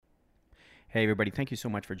Hey, everybody. Thank you so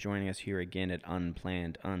much for joining us here again at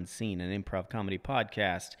Unplanned Unseen, an improv comedy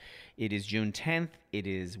podcast. It is June 10th. It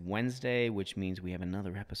is Wednesday, which means we have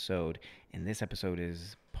another episode. And this episode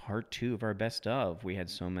is part 2 of our best of. We had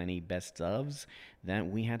so many best ofs that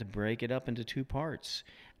we had to break it up into 2 parts.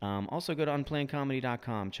 Also, go to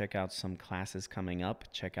unplannedcomedy.com. Check out some classes coming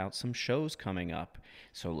up. Check out some shows coming up.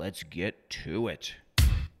 So let's get to it.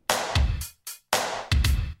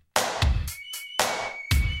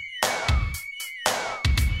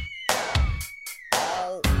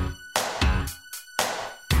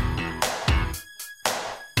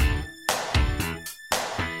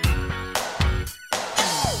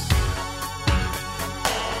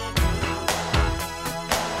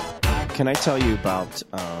 Can I tell you about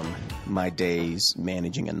my days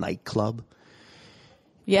managing a nightclub?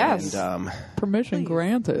 Yes. And, permission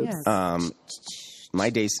granted. Yes.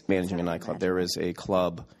 My days managing a nightclub. There was a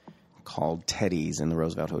club called Teddy's in the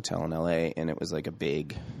Roosevelt Hotel in L.A., and it was like a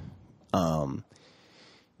big,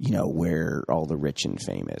 where all the rich and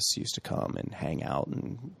famous used to come and hang out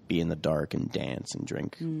and be in the dark and dance and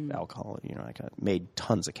drink alcohol. I made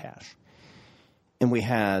tons of cash. And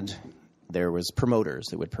there was promoters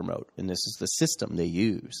that would promote, and this is the system they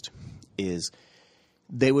used, is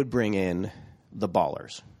they would bring in the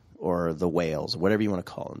ballers or the whales, whatever you want to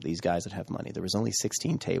call them, these guys that have money. There was only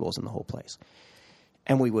 16 tables in the whole place.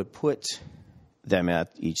 And we would put them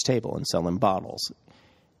at each table and sell them bottles.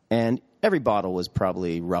 And every bottle was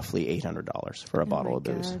probably roughly $800 for a bottle of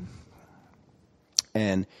booze. God.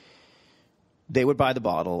 And they would buy the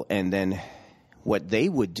bottle, and then what they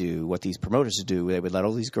would do, what these promoters would do, they would let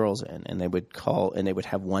all these girls in, and they would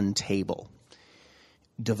have one table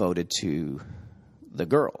devoted to the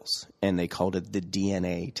girls, and they called it the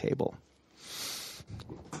DNA table.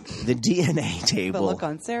 The DNA table. The look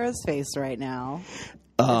on Sarah's face right now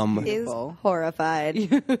is horrified.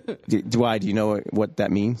 Why? Do you know what that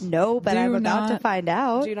means? No, but I'm about to find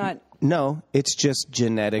out. Do not. No, it's just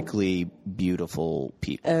genetically beautiful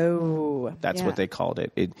people. Oh, That's what they called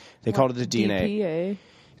it. They called it the DNA. DPA.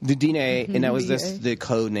 The DNA, and that was the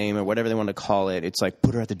code name or whatever they want to call it. It's like,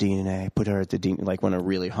 put her at the DNA, put her at the DNA. Like when a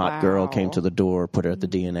really hot girl came to the door, put her at the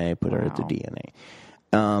DNA, put her at the DNA.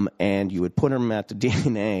 And you would put them at the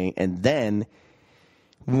DNA, and then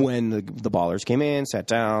when the ballers came in, sat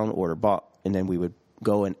down, and then we would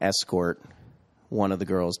go and escort one of the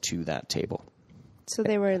girls to that table. So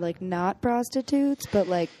they were like not prostitutes, but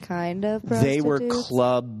like kind of prostitutes? They were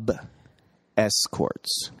club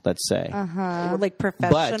escorts, let's say. like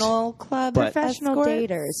professional professional escorts?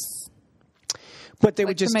 daters. But they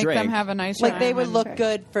would just to make drink. them have a nice Like time they would and- look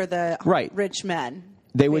good for the rich men.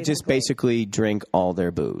 They would just basically drink all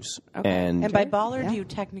their booze. Okay. And by baller, do you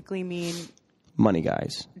technically mean money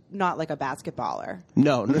guys. not like a basketballer?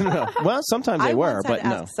 No. Well, sometimes they were, once had but to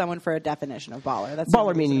no. ask someone for a definition of baller. That's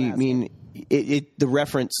Baller mean the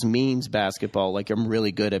reference means basketball. Like I'm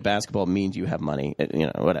really good at basketball means you have money.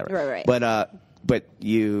 Whatever. Right. But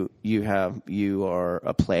you are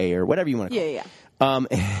a player, whatever you want to call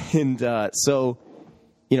it. Yeah. So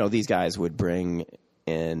these guys would bring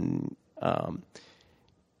in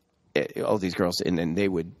all these girls, and then they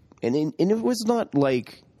would, and it was not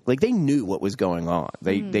like they knew what was going on.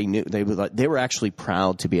 They knew they were actually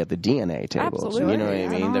proud to be at the DNA table. Absolutely. You know what I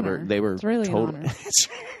It's mean? an honor. They were It's really an totally. honor.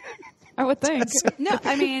 I would think. No,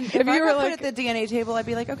 I mean, if you I were were like- put at the DNA table, I'd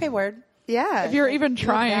be like, okay, word. Yeah. If you're even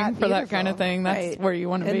trying that for that kind of beautiful. thing, that's Right. where you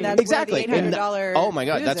want to And be. that's Exactly. where the And $800 oh my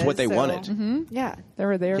God, that's what they booze is, wanted. so- Yeah. They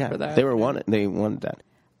were there Yeah, for that. they wanted that.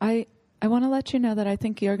 I want to let you know that I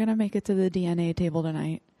think you're going to make it to the DNA table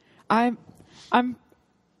tonight. I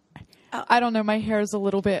don't know. My hair is a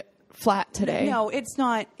little bit flat today. No, it's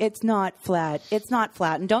not. It's not flat. It's not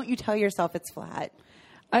flat. And don't you tell yourself it's flat.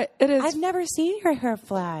 It is. I've never seen your hair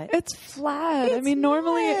flat. It's flat. I It's mean, not.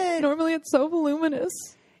 normally it's so voluminous.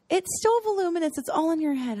 It's still voluminous. It's all in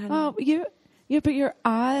your head, honey. Oh, but your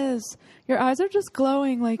eyes are just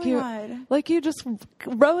glowing like God. you just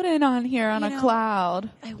rode in on here on a cloud.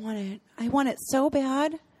 I want it. I want it so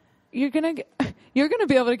bad. You're gonna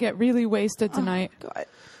be able to get really wasted tonight. God.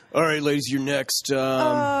 All right, ladies, you're next. Oh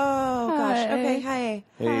gosh. Hi. Okay. Hi.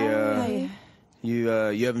 Hey, Hi. you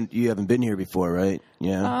haven't been here before, right?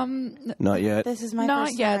 Yeah. Not yet. This is my Not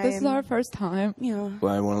first yet. time. This is our first time. Yeah.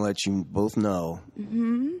 Well, I want to let you both know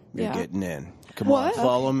you're Yeah. getting in. Come What? on,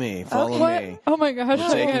 follow me. Follow What? me. Oh my gosh! We're I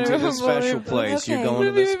taking can't to the even special believe it. place. Okay. You're going to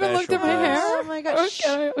Have the you even special looked at my place. hair? Oh my gosh.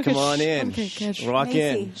 Okay. Come on in. Okay, good. Walk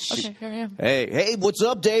in. Macy. Okay, here I am. Hey, what's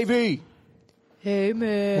up, Davey? Hey,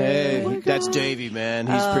 man. Hey, that's Davey, man.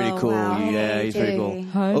 He's pretty cool. wow. Yeah, Hey, he's pretty cool. Davey.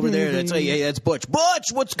 Hi, Over there, Davey. that's Butch. Butch,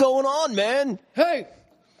 what's going on, man? Hey,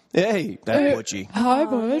 Hey, that's Butchie. Hi, Hey,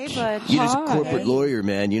 Butch. Butch. You're just a Hi. corporate lawyer,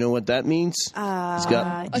 man. You know what that means? He's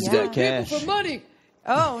got cash. For money.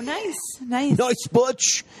 Oh, nice. Nice,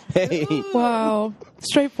 Butch. Hey. Wow.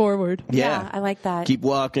 Straightforward. Yeah. I like that. Keep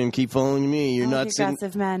walking. Keep following me. You're not sitting.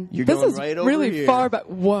 Aggressive man. You're This going is right over really here. far back.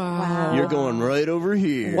 Wow. You're going right over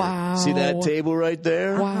here. Wow. See that table right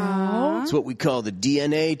there? Wow. It's what we call the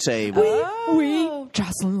DNA table.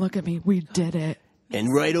 Jocelyn, look at me. We did it. And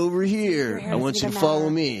right over here, I want you to follow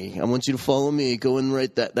me. I want you to follow me. Go in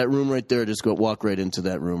right that room right there. Just walk right into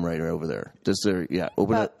that room right over there. Just there. Yeah,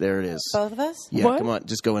 open it. There it is. Both of us? Yeah, What? come on.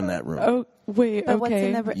 Just go in that room. Oh, wait. But what's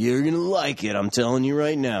in Okay. the... You're gonna like it. I'm telling you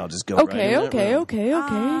right now. Just go. right Okay, in that room. okay.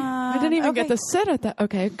 I didn't even get to sit at that.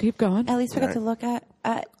 Okay, keep going. At least we got to look at...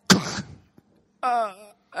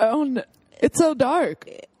 Oh, no. It's so dark.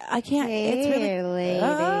 I can't... It's Hey, really...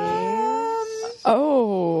 ladies.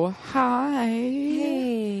 Oh, hi.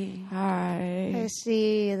 Hey. Hi. I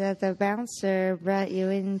see that the bouncer brought you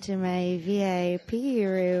into my VIP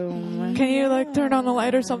room. Can you, turn on the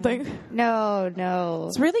light or something? No.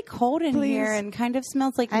 It's really cold in Please. here and kind of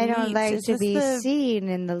smells like I don't meat. like Is to this be the- seen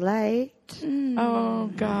in the light. Oh,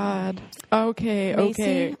 God. Okay, Macy,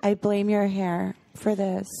 okay. I blame your hair for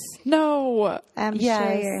this. No. I'm Yes.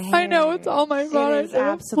 sure your hair. I know it's all my fault. I is should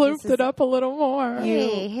have absolutely- floofed it up a little more.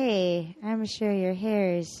 Hey, I'm sure your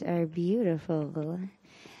hairs are beautiful.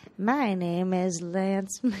 My name is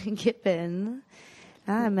Lance McGibbon.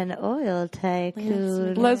 I'm an oil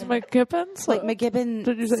tycoon. Les McGibbons? Like McGibbon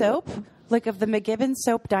Did you say soap? Like of the McGibbon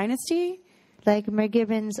soap dynasty? Like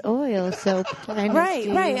McGibbon's oil soap. Right.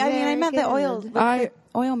 I mean, I meant the oil. I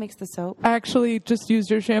Oil makes the soap. actually just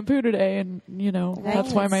used your shampoo today, and,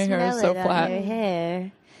 that's why my hair is so Your flat.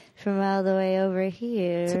 hair from all the way over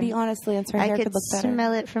here. To be honest, Lance, her I hair could could look better.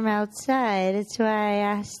 smell it from outside. It's why I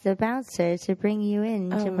asked the bouncer to bring you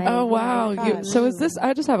into my Oh, wow. God. So is this...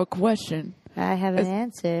 I just have a question. I have an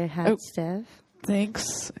answer, hot stuff.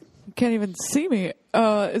 Thanks. You can't even see me.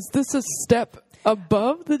 Is this a step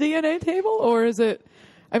above the DNA table, or is it...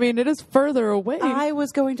 I mean, it is further away. I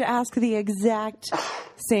was going to ask the exact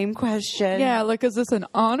same question. Yeah, is this an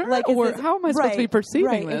honor, is or this- how am I supposed to be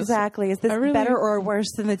perceiving this? Exactly. Is this I really- better or worse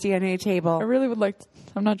than the DNA I table? really would like to...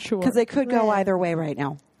 I'm not sure. Because it could go Well- either way right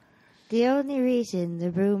now. The only reason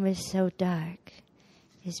the room is so dark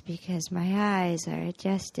is because my eyes are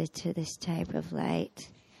adjusted to this type of light.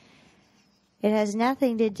 It has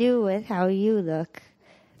nothing to do with how you look,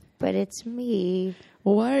 but it's me.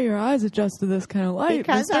 Well, why are your eyes adjusted to this kind of light?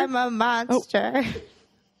 Because mister? I'm a monster.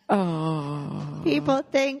 Oh. People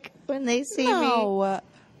think when they see me No.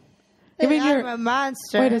 You mean that you're... I'm a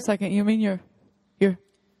monster. Wait a second. You mean you're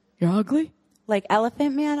ugly? Like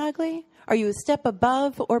Elephant Man ugly? Are you a step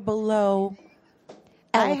above or below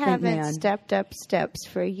I Elephant haven't Man? stepped up steps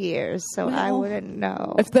for years, so I Well- wouldn't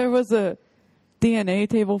know. If there was a DNA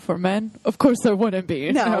table for men, of course there wouldn't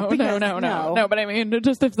be. No, because- no. no. No, but I mean,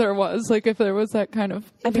 just if there was, if there was that kind of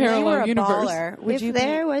I mean, if you were parallel a universe. baller, would If you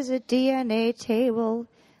there was a DNA table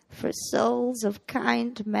for souls of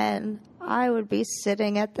kind men, I would be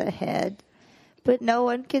sitting at the head. But no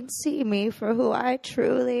one can see me for who I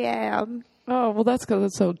truly am. Oh, well, that's because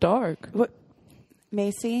it's so dark. What?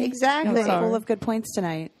 Macy? Exactly. I'm sorry. Full of good points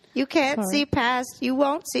tonight. You can't Sorry. see past, you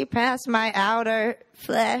won't see past my outer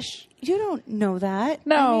flesh. You don't know that.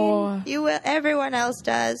 No, You will, everyone else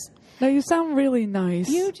does. no, you sound really nice.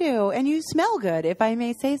 You do, and you smell good. If I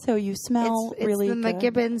may say so, you smell It's really the good.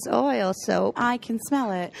 McGibbon's oil soap. I can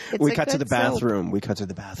smell it. It's We a cut to good the soap. bathroom.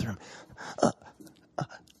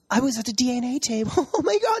 I was at the DNA table. Oh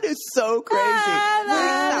my God, it's so crazy.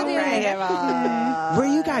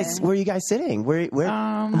 Where are you guys sitting? Where?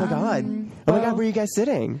 Oh my God. Oh my God, where are you guys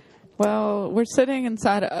sitting? Well, we're sitting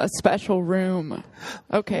inside a special room.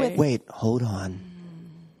 Okay. Wait, hold on.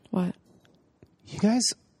 What?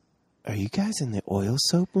 Are you guys in the oil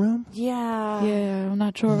soap room? Yeah. Yeah, I'm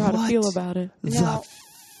not sure how to What? feel about it. The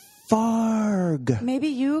farg. Maybe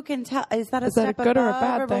you can tell. Is that a Is that a step good or a above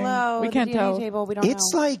bad or thing? below We the can't DNA tell. Table? We don't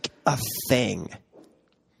It's know. like a thing.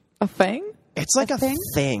 A fang? It's like a thing?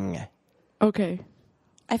 thing. Okay.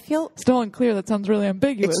 I feel Still unclear. That sounds really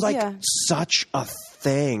ambiguous. It's like Yeah. such a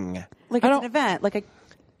thing. like I it's don't- an event. Like a.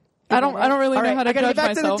 I don't really All know right, how to I gotta judge get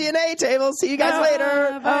back myself. to the DNA table. See you guys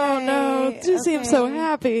later. Oh no! She seems so Okay.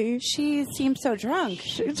 happy. She seems so drunk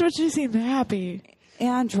She seemed happy.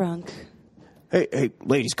 and drunk. Hey,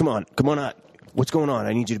 ladies, come on out. What's going on?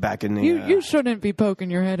 I need you back in the... You shouldn't be poking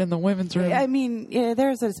your head in the women's room. I mean, yeah,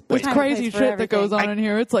 there's a There's crazy shit that goes on in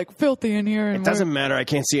here. It's like filthy in here. And It doesn't matter. I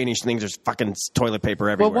can't see anything. There's fucking toilet paper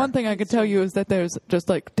everywhere. Well, one thing I can tell you is that there's just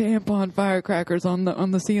like tampon firecrackers on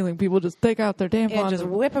the ceiling. People just take out their tampons and just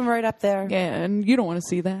whip them right up there. Yeah, and you don't want to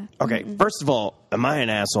see that. Okay, first of all, am I an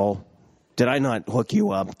asshole? Did I not hook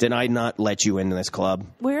you up? Did I not let you into this club?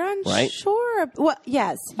 We're unsure. Well,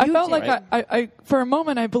 yes. I felt did. like I for a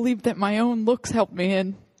moment I believed that my own looks helped me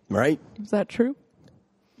in. Right? Is that true?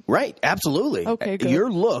 Right, absolutely. Okay, good. Your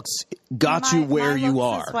looks got you where my you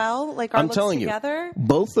looks are. as well, like our I'm looks telling together. you,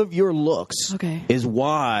 both of your looks Okay. is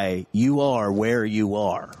why you are where you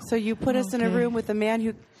are. So you put us in a Okay. room with a man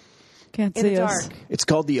who Can't in see the us. dark. It's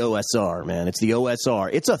called the OSR, man. It's the OSR.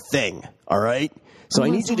 It's a thing, all right? So I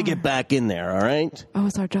need you to get back in there, all right? Oh,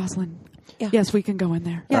 it's our Jocelyn. Yeah. Yes, we can go in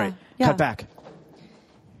there. Yeah, All right, yeah. cut back.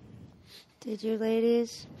 Did you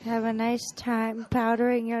ladies have a nice time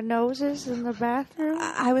powdering your noses in the bathroom?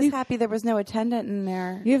 I was happy there was no attendant in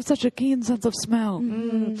there. You have such a keen sense of smell.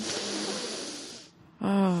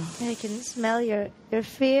 Oh. I can smell your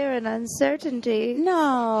fear and uncertainty.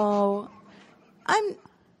 No, I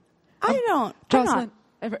don't. Jocelyn,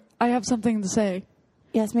 I have something to say.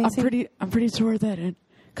 Yes, Macy. I'm pretty sure that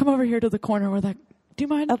come over here to the corner where that. Do you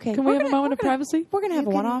mind? Okay. Can we have a moment of privacy? We're gonna have a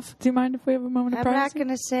one-off. Do you mind if we have a moment of I'm not privacy? going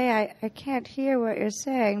to say I can't hear what you're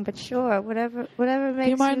saying, but sure, whatever makes Do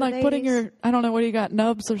you mind like putting ladies- your, I don't know, what do you got,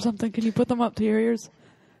 nubs or something? Can you put them up to your ears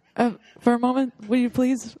for a moment? Will you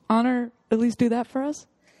please at least do that for us?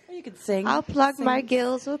 You could sing. I'll plug Sing. my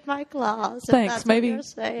gills with my claws. if Thanks. that's what Maybe you're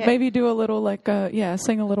saying. maybe do a little like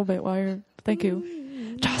sing a little bit while you're. Thank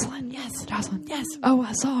you, Jocelyn. Yes. Jocelyn. Yes.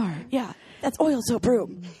 OSR. Yeah, that's oil soap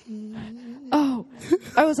room. Oh,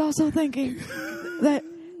 I was also thinking that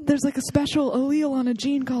there's like a special allele on a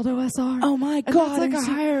gene called OSR. Oh my And God, that's like are a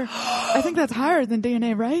you higher. I think that's higher than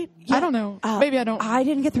DNA, right? I don't know. Maybe I don't. I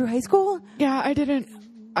didn't get through high school, Yeah, I didn't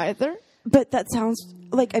either. but that sounds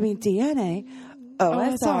like DNA,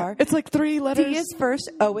 OSR. It's like 3 letters. D is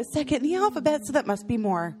first, O is second in the alphabet, so that must be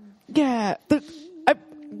more. Yeah,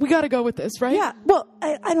 we got to go with this, right? Yeah. Well,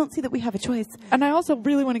 I don't see that we have a choice. And I also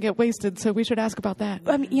really want to get wasted, so we should ask about that.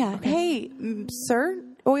 I mean, yeah. Hey, sir,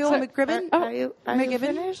 Oil Sir, McGribbon. Are you McGibbon?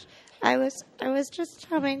 finished? I was just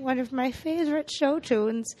humming one of my favorite show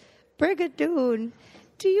tunes, Brigadoon.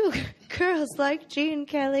 Do you girls like Gene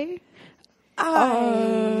Kelly?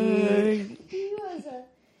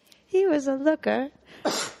 He was a looker,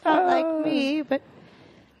 not like me, but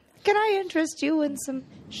can I interest you in some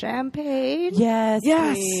champagne? Yes,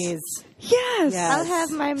 Yes. please. Yes. Yes. I'll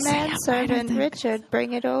have my Say it right, I manservant think. Richard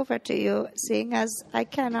bring it over to you, seeing as I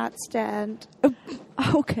cannot stand.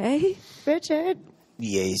 Okay. Richard,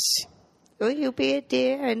 Yes. will you be a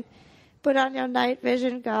dear and put on your night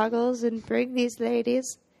vision goggles and bring these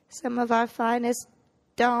ladies some of our finest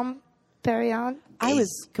Dom Perignon? I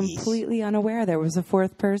was completely unaware there was a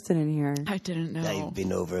fourth person in here. I didn't know. I've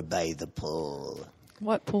been over by the pool.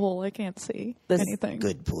 What pool? I can't see This- anything.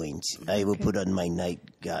 Good point. I will put on my night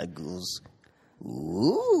goggles.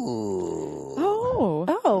 Ooh. Oh.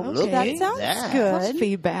 Oh, okay. that sounds that. Plus good.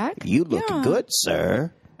 feedback. You look Yeah. good,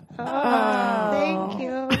 sir. Thank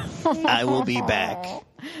you. I will be back.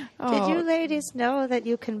 Did you ladies know that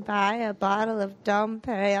you can buy a bottle of Dom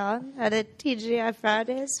Perignon at a TGI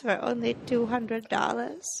Fridays for only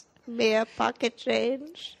 $200? Mere pocket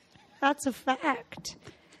change. That's a fact.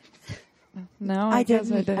 No, I guess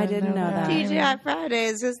didn't- I didn't know that. TGI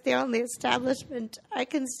Fridays is the only establishment I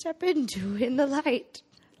can step into in the light.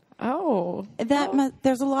 Oh.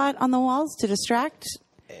 There's a lot on the walls to distract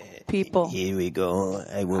people. Here we go.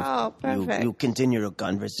 I will. Oh, perfect. You continue the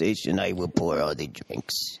conversation. I will pour all the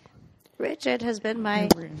drinks. Richard has been my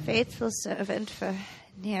faithful servant for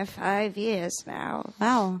near 5 years now.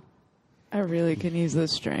 Wow. I really can use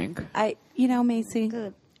this drink. Macy,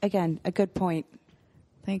 Good. again, a good point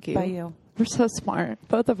Thank you. by you. We're so smart.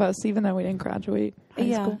 Both of us, even though we didn't graduate high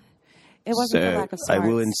Yeah. school. It wasn't for Sir, lack of I smarts.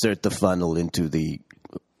 will insert the funnel into the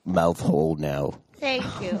mouth hole now. Thank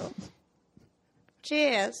you.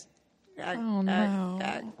 Cheers. Oh, no.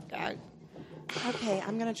 Okay,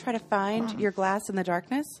 I'm going to try to find your glass in the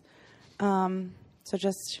darkness. So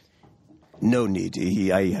just... No need.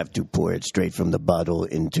 I have to pour it straight from the bottle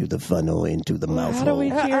into the funnel into the mouth How do hole. we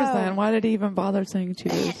cheers then? Why did he even bother saying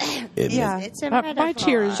cheers? Yeah. It's a My metaphor.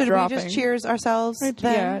 cheers Should dropping. we just cheers ourselves then?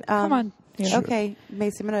 Yeah, come on. Yeah. Okay,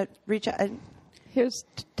 Macy, I'm going to reach out. Here's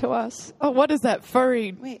to us. Oh, what is that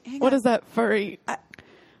furry? Wait, hang What on. is that furry?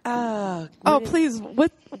 Please,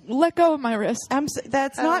 let go of my wrist.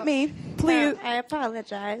 That's not me. Please. I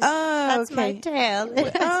apologize. That's my tail.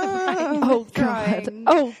 Oh, God.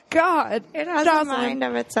 Oh, God. It has Jocelyn. a mind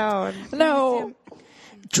of its own. No.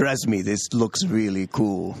 Trust me, this looks really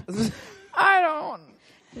cool. I don't.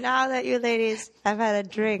 Now that you ladies have had a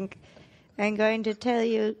drink, I'm going to tell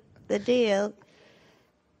you the deal.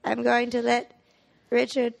 I'm going to let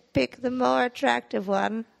Richard pick the more attractive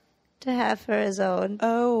one to have for his own.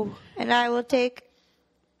 Oh. And I will take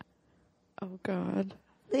Oh, God.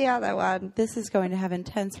 the other one. This is going to have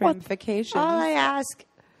intense ramifications. All I ask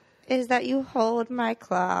is that you hold my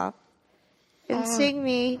claw and sing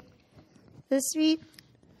me the sweet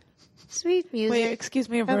music. Wait, excuse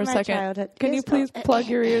me for of a my second. childhood. Can you Yes, please plug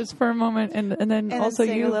your ears for a moment, and then then also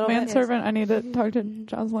sing a you, little bit? manservant, I need to talk to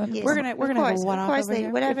Jocelyn. Yes, We're gonna of have a course, one-off of course, over here.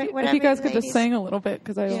 whatever, If you guys could just ladies- sing a little bit,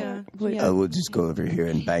 because I Yeah. please. Yeah. I will just go over here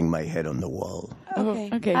and bang my head on the wall. Okay.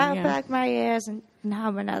 Okay, I'll yeah. plug my ears and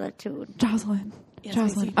hum another tune. Jocelyn, Yes,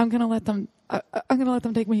 Jocelyn, Lacey. I'm gonna let them. I'm gonna let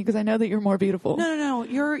them take me because I know that you're more beautiful. No.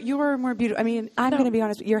 You're more beautiful. I mean, I'm going to be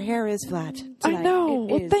honest. Your hair is flat tonight. I know.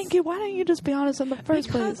 It Well, is. thank you. Why don't you just be honest in the first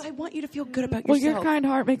Because place? I want you to feel good about Well, yourself. your kind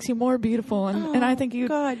heart makes you more beautiful, and I think you.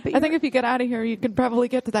 God, but I think if you get out of here, you could probably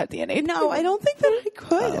get to that DNA. No, I don't think that I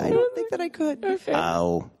could. I don't think that I could. Okay.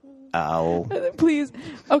 Ow. Ow. Please.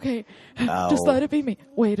 Okay. Ow. Just let it be me.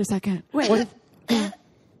 Wait a second. Wait. What if,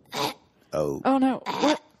 Oh. oh no.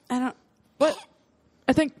 What? I don't. What?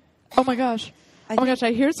 I think. Oh my gosh. Oh my gosh!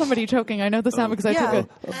 I hear somebody choking. I know the sound because I took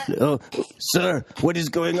it. Oh, sir, what is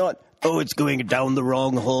going on? Oh, it's going down the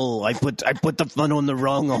wrong hole. I put the fun on the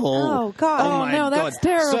wrong hole. Oh, God. Oh, my no, that's God.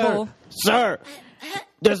 terrible. Sir,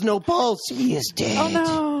 there's no pulse. He is dead. Oh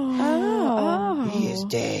no. Oh. He is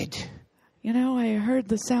dead. You know, I heard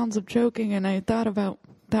the sounds of choking, and I thought about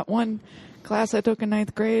that one class I took in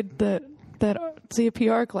 9th grade, that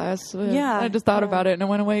CPR class. Yeah, I just thought yeah. about it, and it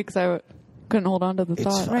went away because I couldn't hold on to the It's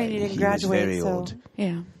thought. fine. Right, you didn't He graduate, was very so- old.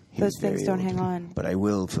 Yeah. He Those was things very don't old. hang on. But I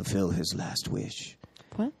will fulfill his last wish.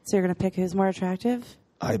 What? So you're going to pick who's more attractive?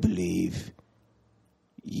 I believe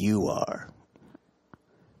you are.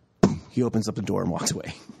 He opens up the door and walks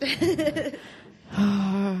away.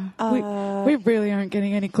 We really aren't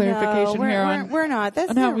getting any clarification no, here on. we're not. That's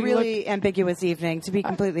on how a we really ambiguous evening, to be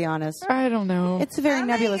completely honest. I don't know. It's a very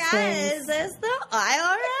nebulous Is thing. this the oil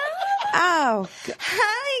room? Oh,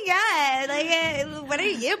 Oh my god! Like, what are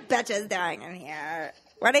you bitches doing in here?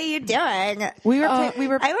 What are you doing? we were Uh, we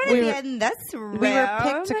were I want to we be were- in this room. we were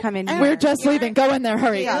picked to come in here. We're just leaving. Go in there.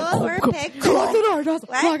 Hurry. You were picked. Close the door. Just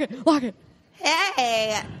What? lock it. Lock it.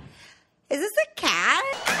 Hey, is this a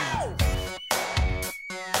cat?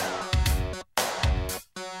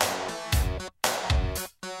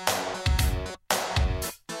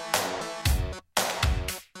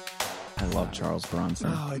 I love Charles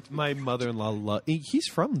Bronson. Oh, my mother-in-law, he's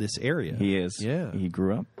from this area. He is. Yeah. He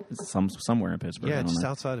grew up somewhere in Pittsburgh. I Yeah, don't just know.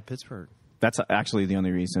 outside of Pittsburgh. That's actually the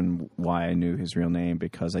only reason why I knew his real name,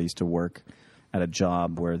 because I used to work at a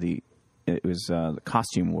job where it was the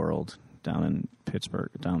costume world down in Pittsburgh.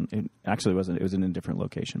 Actually, it was in a different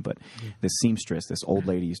location, but the seamstress, this old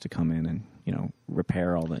lady, used to come in and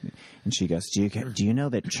repair all that. And she goes, "Do you know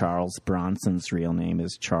that Charles Bronson's real name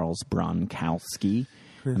is Charles Bronkowski?"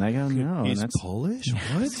 And I go, "No, He's that's Polish?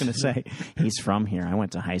 I was going to say he's from here. I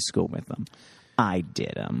went to high school with him. I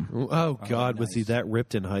did him." Oh, God, was he that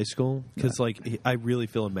ripped in high school? Because, I really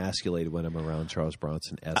feel emasculated when I'm around Charles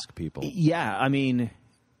Bronson-esque people. Yeah, I mean,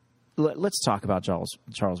 let's talk about Charles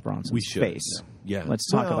Bronson's We should, face. yeah. Let's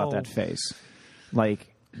talk Well- about that face.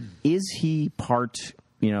 Like, is he part,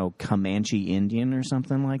 Comanche Indian or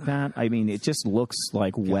something like that? I mean, it just looks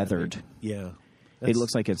like weathered. Yeah. It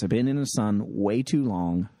looks like it's been in the sun way too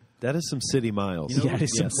long. That is some city miles. Yeah, it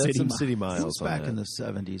is some that's city some miles. city It miles. was on back that. in the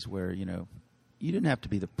 70s where, you didn't have to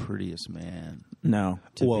be the prettiest man No.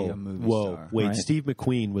 to be Whoa, a movie whoa. star. Wait, Right. Steve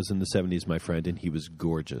McQueen was in the 70s, my friend, and he was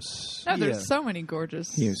gorgeous. No, there's Yeah. so many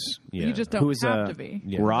gorgeous. He was, Yeah. You just don't who was have to be.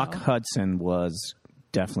 Yeah. Rock Hudson was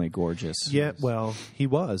definitely gorgeous. Yeah, well, he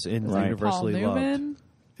was, and Right. Paul universally loved. Newman.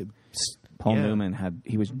 Paul Yeah. Newman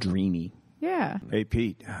he was dreamy. Yeah. Hey,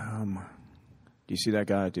 Pete, do you see that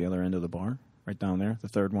guy at the other end of the bar? Right down there, the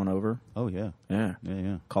third one over? Oh, yeah. Yeah.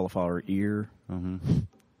 Yeah. Cauliflower ear. Mm-hmm.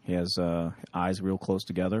 He has eyes real close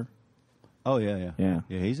together. Oh, yeah. Yeah.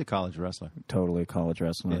 Yeah, he's a college wrestler. Totally a college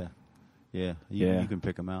wrestler. Yeah. Yeah. You can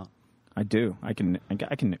pick him out. I do. I can.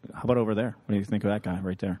 How about over there? What do you think of that guy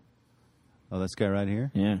right there? Oh, this guy right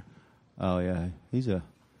here? Yeah. Oh, yeah. He's a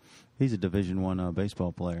Division I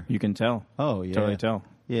baseball player. You can tell. Oh, yeah. Totally tell.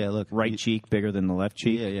 Yeah, look. Right cheek bigger than the left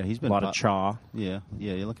cheek. Yeah. He's been a lot of chaw. Yeah,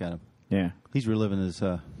 you look at him. Yeah. He's reliving his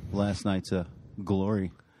last night's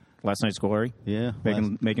glory. Last Night's Glory? Yeah.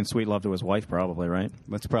 Making sweet love to his wife, probably, right?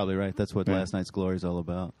 That's probably right. That's what Last Night's Glory is all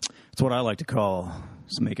about. It's what I like to call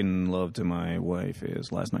making love to my wife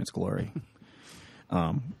is Last Night's Glory.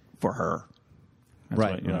 For her. That's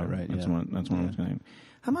Right. That's Yeah. one of my names.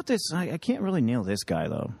 How about this? I can't really nail this guy,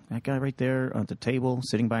 though. That guy right there at the table,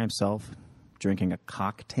 sitting by himself, drinking a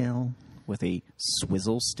cocktail with a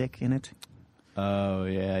swizzle stick in it. Oh,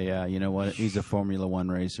 yeah. You know what? He's a Formula One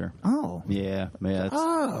racer. Oh. Yeah.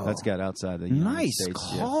 That's got outside the United Nice States.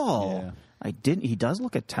 call. Yeah. He does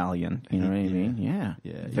look Italian. You know what I mean? Yeah.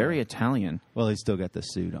 Very Italian. Well, he's still got the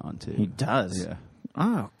suit on, too. He does. Yeah.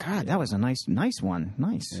 Oh, God, that was a nice one.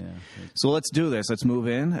 Nice. Yeah. So let's do this. Let's move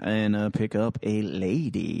in and pick up a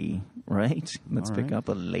lady, right? Let's All pick right. up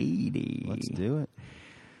a lady. Let's do it.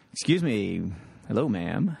 Excuse me. Hello,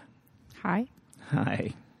 ma'am. Hi.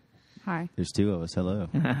 Hi. Hi. There's two of us. Hello.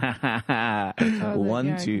 One, yeah,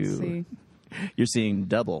 I can two. see. You're seeing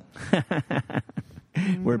double.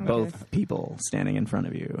 We're both people standing in front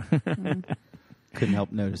of you. Couldn't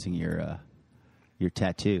help noticing your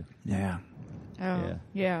tattoo. Yeah. Oh,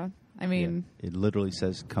 yeah. I mean, It literally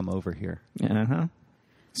says, "Come over here." Uh-huh.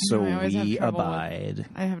 So I always have we trouble abide.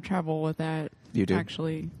 I have trouble with that. You do?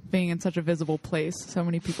 Actually, being in such a visible place. So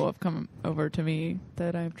many people have come over to me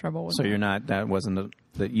that I have trouble with So that. you're not, that wasn't,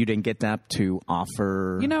 that you didn't get that to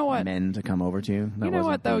offer You know what? men to come over to you? That You know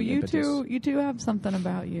wasn't what, though? the You impetus? two have something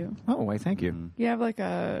about you. Oh, why, thank you. You have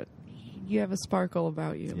you have a sparkle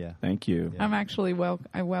about you. Yeah. Thank you. I'm actually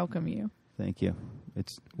I welcome you. Thank you.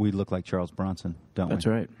 We look like Charles Bronson, don't That's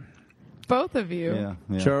we? right. Both of you.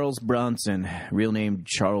 Yeah. Charles Bronson, real name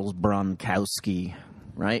Charles Bronkowski,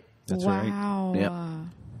 right? That's right. Wow. Yep.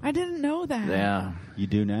 I didn't know that. Yeah, You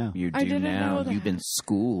do now. you I do didn't now. know that. You've been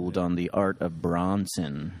schooled on the art of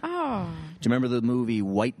Bronson. Oh. Do you remember the movie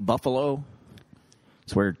White Buffalo?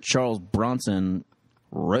 It's where Charles Bronson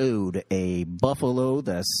rode a buffalo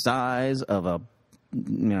the size of a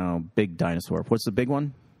big dinosaur. What's the big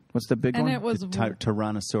one? What's the big And one? it was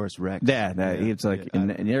Tyrannosaurus Rex. Yeah, it's like, Yeah.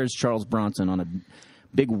 and there's Charles Bronson on a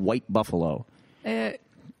big white buffalo.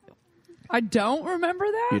 I don't remember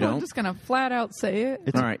that. You don't? I'm just gonna flat out say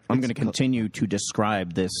it. All right, I'm going to continue to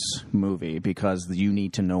describe this movie because you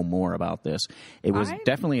need to know more about this. It was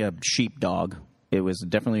definitely a sheepdog. It was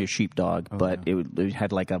definitely a sheepdog, but it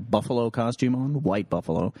had like a buffalo costume on, white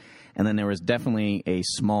buffalo. And then there was definitely a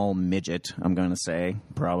small midget, I'm going to say,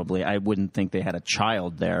 probably. I wouldn't think they had a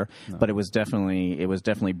child there, but it was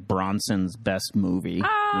definitely Bronson's best movie.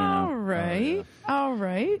 All right. All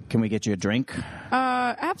right. Can we get you a drink?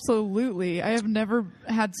 Absolutely. I have never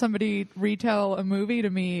had somebody retell a movie to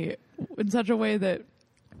me in such a way that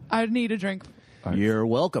I'd need a drink. You're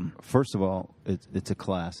welcome. First of all, it's a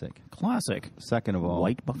classic. Classic. Second of all,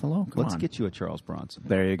 White buffalo? Come let's on. get you a Charles Bronson.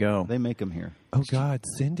 There you go. They make them here. Oh God,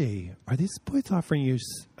 Cindy, are these boys offering you?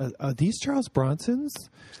 Are these Charles Bronsons?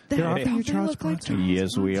 They're offering you Don't they Charles look like Bronson. Charles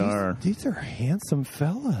Yes, we are. These are handsome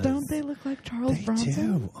fellas. Don't they look like Charles They Bronson?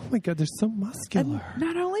 do. Oh my God, they're so And muscular.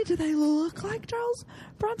 not only do they look like Charles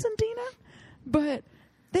Bronson, Tina, but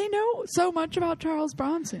they know so much about Charles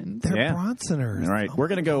Bronson. They're Yeah. Bronsoners. All right, Oh we're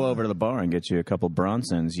going to my go God. over to the bar and get you a couple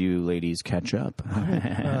Bronsons. You ladies catch up.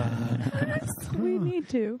 We need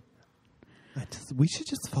to. We should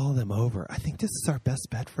just follow them over. I think this is our best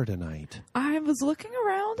bet for tonight. I was looking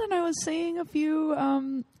around and I was seeing a few.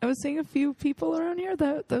 I was seeing a few people around here.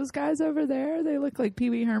 Those guys over there, they look like Pee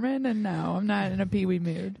Wee Herman. And no, I'm not in a Pee Wee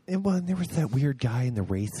mood. And well, there was that weird guy in the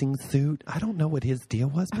racing suit. I don't know what his deal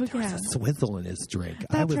was, but Oh, there was yeah. a swizzle in his drink.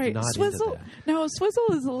 I That's was right. not Swizzle. into that. No, Swizzle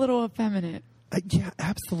is a little effeminate. Yeah,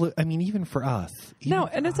 absolutely. I mean, even for us. No,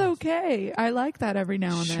 and it's okay. I like that every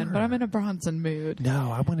now and then, but Sure. I'm in a Bronson mood. No,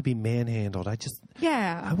 I want to be manhandled. I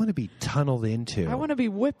Yeah. want to be tunneled into. I want to be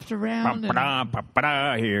whipped around. And,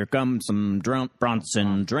 Ba-da-ba-da, here comes some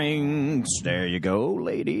Bronson drinks. There you go,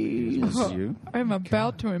 ladies. I'm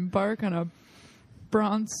about to embark on a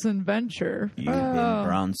Bronson venture. You've been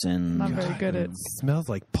Bronson. Not very good at. Smells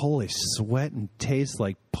like Polish sweat and tastes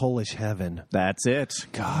like Polish heaven. That's it.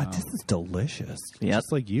 God, this is delicious. Yep.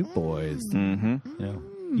 Just like you boys. Mm-hmm. Yeah.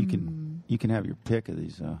 You can have your pick of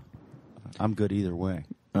these. I'm good either way.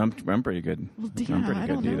 I'm pretty good. Well, I'm yeah, pretty I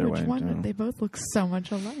good don't know either which way. one. too. They both look so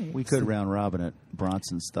much alike. We could round robin it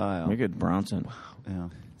Bronson style. We good Bronson. Yeah.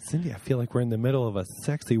 Cindy, I feel like we're in the middle of a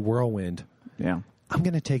sexy whirlwind. Yeah. I'm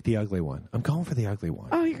going to take the ugly one. I'm going for the ugly one.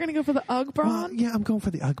 Oh, you're gonna go for the Ugg Braun? Well, yeah, I'm going for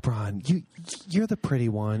the Ugg Braun. You're the pretty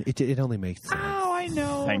one. It only makes sense. Oh, I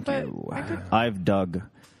know. Thank but you. I could, I've dug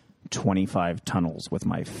 25 tunnels with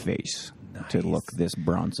my face to look this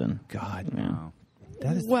Bronson. God. Yeah.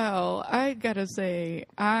 Well, I gotta say,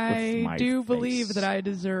 I do believe that I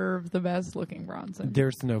deserve the best looking Bronson.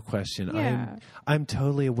 There's no question. Yeah. I'm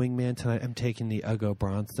totally a wingman tonight. I'm taking the Uggo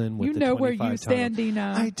Bronson with You the know where you 25 stand, tunnel.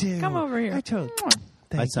 Dina. I do. Come over here. I totally.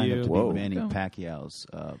 I Thank signed you. up to Whoa. be Manny Go. Pacquiao's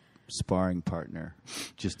sparring partner,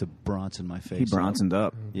 just to Bronson my face. He Bronsoned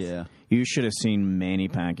up. Yeah. You should have seen Manny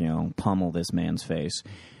Pacquiao pummel this man's face.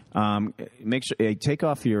 Make sure take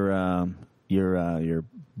off your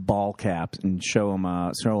ball cap and show him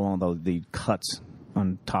all the cuts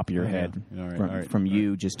on top of your head All right, from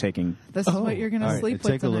you just taking. This is what you're going all to right, sleep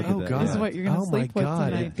take with a look tonight. at that. This is Yeah. what you're going to sleep with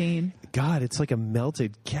tonight, Dean. God, it's like a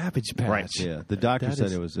melted cabbage patch. Right. Yeah. The doctor That said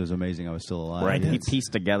is- it was amazing. I was still alive. Right, he Yes.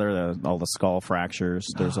 pieced together all the skull fractures.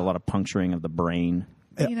 There's a lot of puncturing of the brain.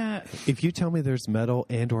 Dina, If you tell me there's metal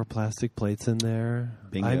and or plastic plates in there,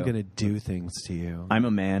 Bingo. I'm going to do things to you. I'm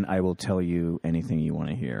a man. I will tell you anything you want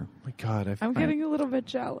to hear. Oh my God, I'm getting a little bit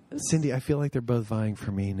jealous. Cindy, I feel like they're both vying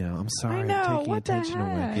for me now. I'm sorry. I know, I'm taking what the attention away.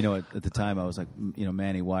 heck? You know, at the time I was like,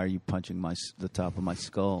 Manny, why are you punching the top of my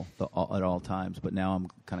skull at all times? But now I'm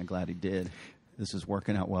kind of glad he did. This is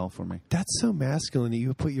working out well for me. That's so masculine.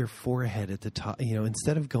 You put your forehead at the top.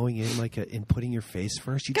 Instead of going in and putting your face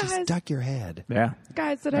first, you just Guys. duck your head. Yeah,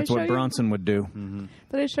 Guys, did that's I show what Bronson would do.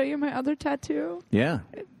 Did I show you my other tattoo? Yeah,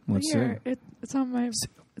 let's see. Here, it's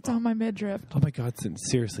on my midriff. Oh my God,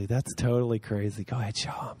 seriously, that's totally crazy. Go ahead, show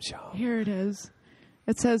him. Here it is.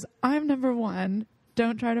 It says, "I'm number one.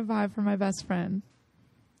 Don't try to vie for my best friend."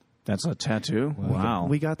 That's a tattoo. Wow.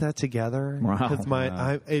 We got that together. Wow. Because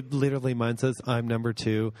mine says, I'm number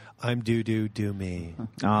two. I'm do me.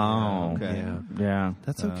 Oh, Okay. Yeah. yeah.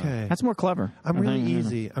 That's okay. That's more clever. I'm I really think.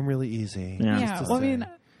 easy. I'm really easy. Yeah. Yeah, Just to well, I say. mean,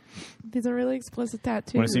 these are really explicit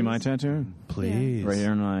tattoos. Want to see my tattoo? Please. Right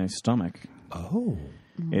here in my stomach. Oh.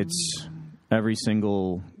 It's every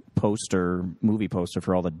single movie poster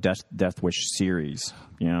for all the Death Wish series.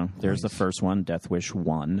 There's the first one, Death Wish Oh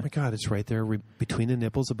 1. my God, it's right there between the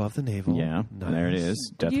nipples above the navel. Yeah, Nice. there it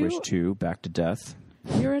is. Death You- Wish 2, Back to Death.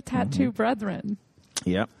 You're a tattoo brethren.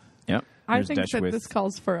 Yep. I There's think Death that Wish. this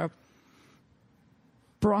calls for a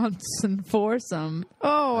Bronson foursome.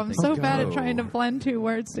 Oh, I'm think so so. bad at trying to blend two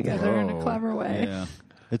words together in a clever way. Yeah.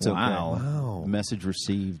 It's Wow. okay. Wow. Message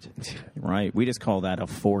received. Right. We just call that a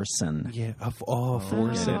foursome. Yeah. Foursome.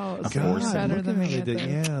 Oh, A so foursome. better Look than at me me. at this.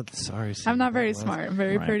 Yeah. Sorry. I'm not Cindy, very that was- smart. I'm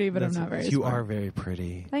very Right. pretty, but I'm That's- not very You smart. are very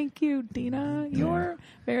pretty. Thank you, Dina. You're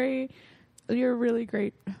really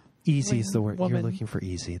great. Easy is the word. Woman. You're looking for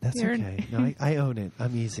easy. That's You're- okay. No, I own it.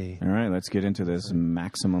 I'm easy. All right, let's get into this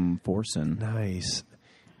maximum foursome. Nice.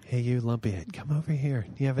 Hey, you lumpyhead, come over here.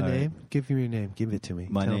 Do you have a All right. name? Give me your name. Give it to me.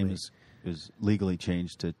 My Tell name me. is legally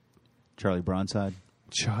changed to Charlie Bronside.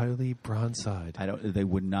 Charlie Bronside. They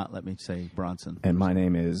would not let me say Bronson. And my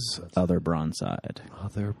name is Other Bronzeside.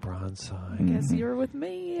 Other Bronside. Guess you're with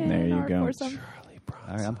me. And There you our go. foursome. Charlie Bronside.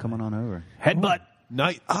 All right, I'm coming on over. Headbutt!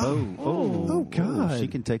 Night. Oh, God. She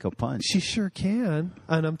can take a punch. She sure can.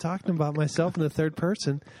 And I'm talking about myself in the third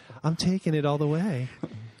person. I'm taking it all the way.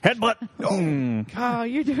 Headbutt! Oh,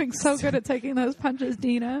 you're doing so good at taking those punches,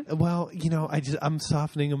 Dina. Well, I'm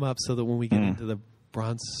softening them up so that when we get into the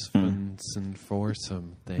Bronson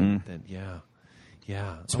foursome thing, then yeah.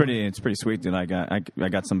 It's pretty sweet that I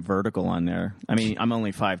got some vertical on there. I mean, I'm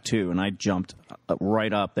only 5'2", and I jumped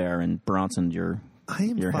right up there and Bronson I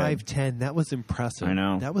am your head. 5'10". That was impressive. I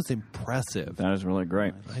know. That was impressive. That is really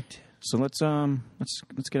great. So let's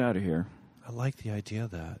get out of here. I like the idea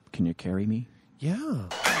of that. Can you carry me? Yeah.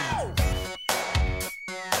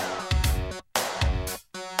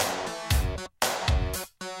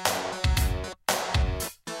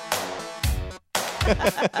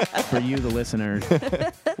 For you, the listeners,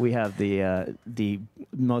 we have the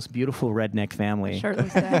most beautiful redneck family.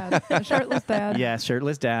 Shirtless dad. A shirtless dad. Yeah,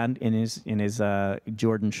 shirtless dad in his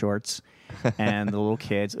Jordan shorts, and the little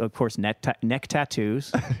kids. Of course, neck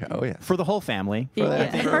tattoos. Oh yeah. For the whole family.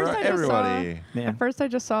 At Everybody. first, I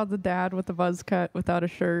just saw the dad with the buzz cut without a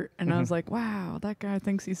shirt, and I was like, "Wow, that guy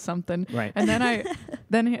thinks he's something." Right. And then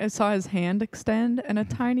I saw his hand extend, and a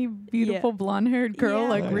tiny, beautiful, blonde-haired girl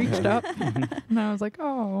reached up, and I was like,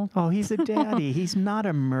 "Oh, Oh, he's a daddy. He's not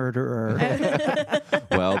a murderer.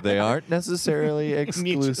 Well, they aren't necessarily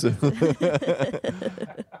exclusive.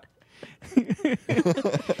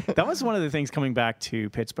 That was one of the things coming back to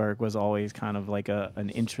Pittsburgh was always kind of like an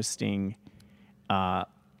interesting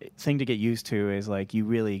thing to get used to is like you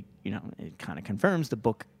really, it kind of confirms the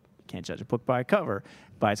book. Can't judge a book by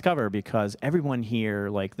its cover because everyone here,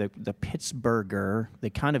 like the Pittsburgher, the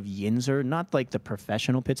kind of Yinzer, not like the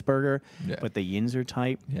professional Pittsburgher, but the Yinzer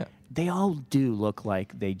type, Yeah. they all do look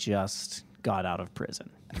like they just got out of prison.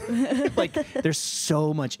 Like there's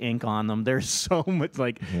so much ink on them. There's so much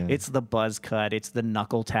it's the buzz cut, it's the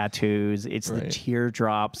knuckle tattoos, it's the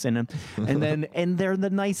teardrops, and they're the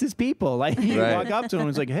nicest people. Like you walk up to them,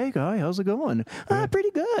 it's like, hey guy, how's it going?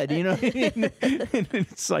 Pretty good, you know. And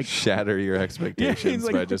it's like shatter your expectations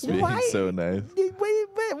by just being so nice.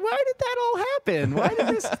 Why did that all happen? Why did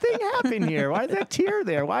this thing happen here? Why is that tear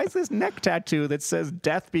there? Why is this neck tattoo that says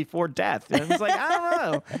death before death? And it's like,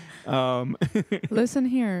 I don't know. Listen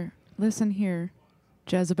here,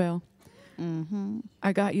 Jezebel. Mm-hmm.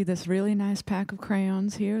 I got you this really nice pack of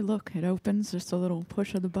crayons here. Look, it opens, just a little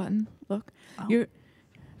push of the button. Look, your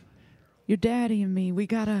daddy and me, we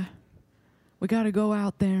gotta go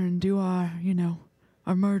out there and do our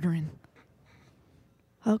murdering.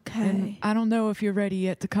 Okay. And I don't know if you're ready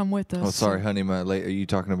yet to come with us. Oh, sorry, honey. Are you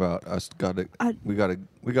talking about us? We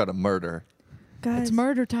got to murder. Guys, it's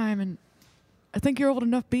murder time, and I think you're old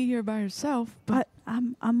enough to be here by yourself. But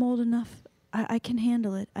I'm old enough. I can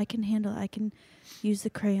handle it. I can use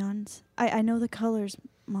the crayons. I know the colors,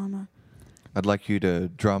 Mama. I'd like you to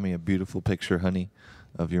draw me a beautiful picture, honey,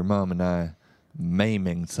 of your mom and I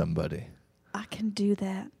maiming somebody. I can do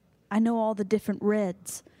that. I know all the different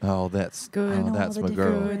reds. Oh, that's good. Oh, that's my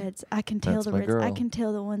girl. Reds. I can tell the reds. Girl. I can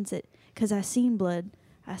tell the ones that, because I seen blood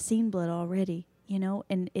already,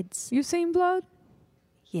 and it's. You seen blood?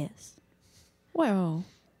 Yes. Well,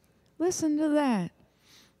 listen to that.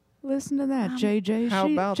 JJ. How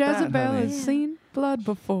about that, Jezebel honey? has seen blood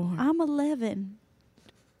before. I'm 11.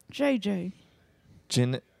 JJ.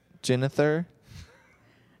 Jennifer?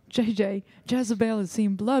 JJ. Jezebel has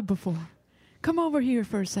seen blood before. Come over here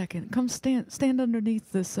for a second. Come stand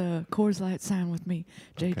underneath this Coors Light sign with me,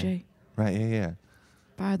 JJ. Okay. Right, yeah.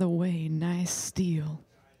 By the way, nice steel.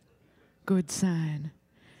 Good sign.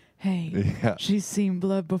 Hey, she's seen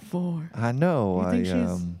blood before. I know. You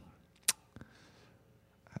think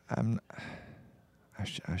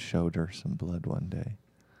I showed her some blood one day.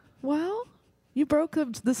 Well, you broke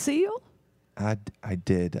the seal? I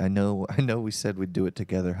did. I know we said we'd do it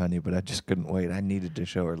together, honey, but I just couldn't wait. I needed to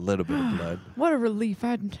show her a little bit of blood. What a relief.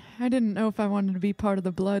 I didn't know if I wanted to be part of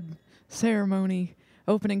the blood ceremony,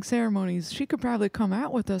 opening ceremonies. She could probably come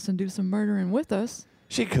out with us and do some murdering with us.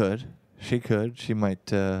 She could. She might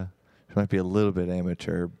be a little bit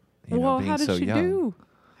amateur, being so young. How did she do?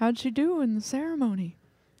 How'd she do in the ceremony?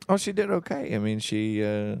 Oh, she did okay. I mean, she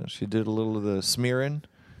did a little of the smearing.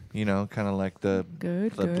 Kind of like the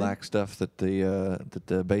black stuff that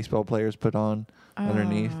the baseball players put on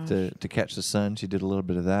underneath to catch the sun. She did a little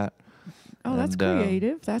bit of that. Oh, that's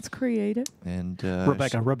creative. That's creative. And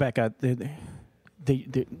Rebecca, they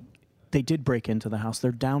did break into the house.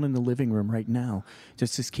 They're down in the living room right now.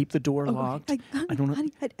 Just keep the door locked. I don't know.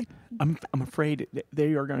 I'm afraid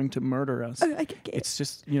they are going to murder us. It's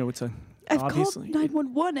just it's a. I've obviously called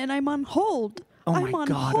 911 and I'm on hold. Oh I'm my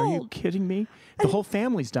God! Hold. Are you kidding me? The whole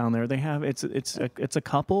family's down there. They have it's a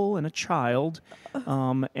couple and a child,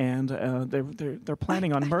 and they're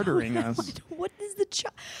planning on murdering us. What is the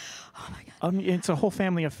child? Oh my God! It's a whole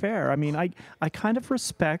family affair. I mean, I kind of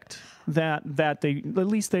respect that they at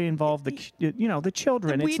least they involve the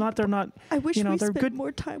children. It's not they're not. I wish we they're spent good.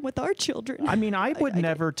 more time with our children. I mean, I would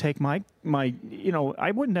never take my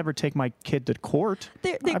I would never take my kid to court.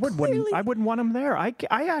 I wouldn't want them there. I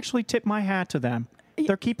actually tip my hat to them.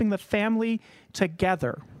 They're keeping the family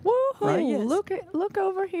together. Woohoo! Right? Yes. Look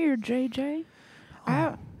over here, JJ.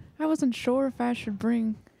 I wasn't sure if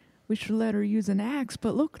we should let her use an axe,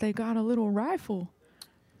 but look, they got a little rifle.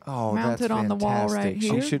 Oh, mounted that's on the wall right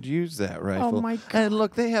here. She should use that rifle. Oh my God! And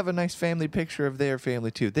look, they have a nice family picture of their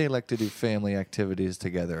family too. They like to do family activities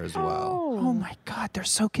together as well. Oh my God! They're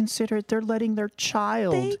so considerate. They're letting their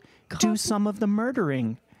child do some of the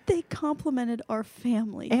murdering. They complimented our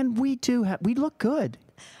family, and we look good.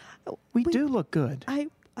 We do look good. I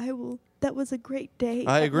will. That was a great day.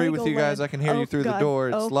 I agree with you guys. I can hear you through the door.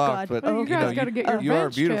 It's locked, but you guys got to get your you are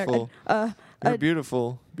bench beautiful. checked. You're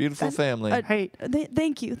beautiful family. Hey,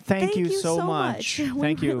 thank you. Thank you so much.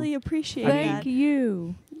 We really appreciate that. Thank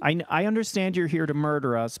you. I understand you're here to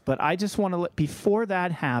murder us, but I just want to before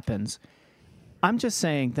that happens, I'm just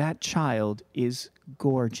saying that child is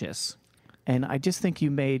gorgeous. And I just think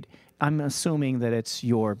I'm assuming that it's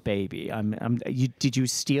your baby. Did you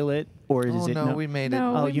steal it, or is it? No, we made it.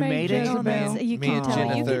 No, you made it. You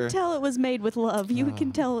can tell it was made with love. You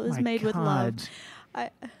can tell it was made with love.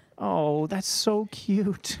 Oh, that's so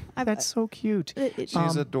cute. That's so cute.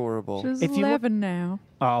 She's adorable. She's If you 11 now.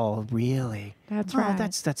 Oh, really? That's Oh, right.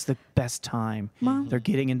 that's the best time. Mom. They're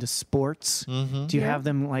getting into sports. Mm-hmm. Do you have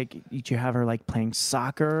them do you have her like playing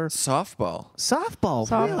soccer? Softball. Softball,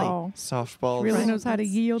 really? Softball. Really knows how to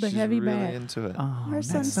yield a She's heavy really bat. into it. Oh, Our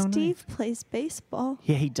son that's so nice. Steve plays baseball.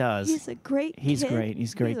 Yeah, he does. He's a great kid. He's great.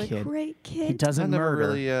 He's a great He's kid. a great kid. He doesn't I never murder.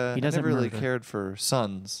 really, he doesn't I never really murder. cared for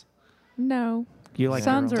sons. No. You like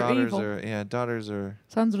Sons girls? are daughters evil. daughters are.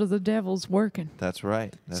 Sons are the devil's working. That's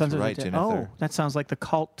right. That's Sons of the right, de- Jennifer. Oh, that sounds like the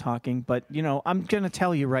cult talking. But I'm going to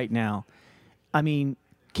tell you right now. I mean,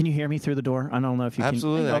 can you hear me through the door? I don't know if you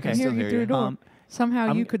Absolutely, can. I Okay. can still you hear through you. the door. Somehow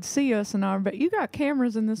I'm- you could see us in our bed. You got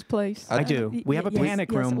cameras in this place. I do. We have a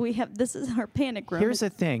panic room. Yes, we have. This is our panic room. Here's the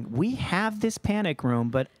thing. We have this panic room,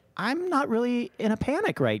 but I'm not really in a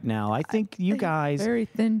panic right now. I think you guys... Very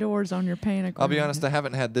thin doors on your panic room. I'll be honest, I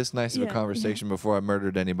haven't had this nice of a Yeah, conversation before I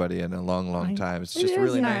murdered anybody in a long, long time. It's It just is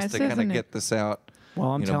really nice nice, to kind of isn't it? get this out. Well,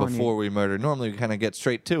 I'm telling before we murder. Normally, we kind of get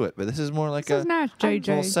straight to it, but this is more like This is nice, JJ.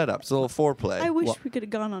 little setup. It's a little foreplay. I wish we could have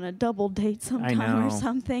gone on a double date I sometime know. or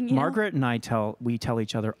something. You know? Margaret and I tell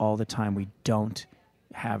each other all the time we don't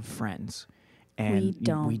have friends. And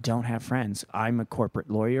We don't. have friends. I'm a corporate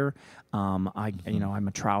lawyer. I'm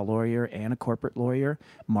a trial lawyer and a corporate lawyer.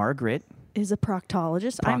 Margaret is a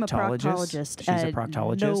proctologist. I'm a proctologist. She's a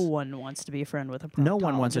proctologist. No one wants to be a friend with a proctologist. No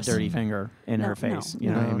one wants a dirty finger in No, her face. no. You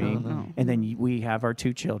know what I No, mean? no. And then we have our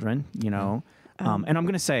two children. And I'm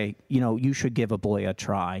going to say, you should give a boy a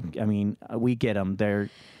try. I mean, we get them.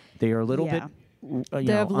 They are a little Yeah. bit.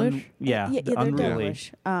 Devilish? Yeah, they're unruly.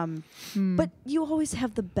 devilish. But you always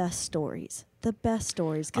have the best stories. The best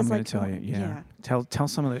stories. I'm going going to tell you. Yeah. Tell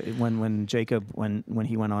some of the when Jacob when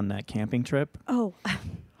he went on that camping trip. Oh,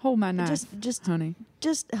 Hold my knife, just honey.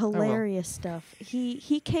 just hilarious stuff.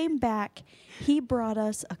 He came back. He brought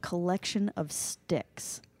us a collection of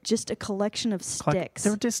sticks. Just a collection of sticks. They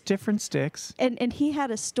were just different sticks. And he had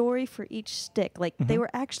a story for each stick. Like they were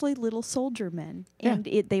actually little soldier men, Yeah. and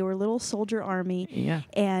they were little soldier army. Yeah.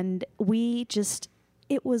 And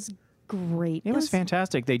it was great. It was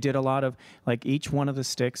fantastic. They did a lot of each one of the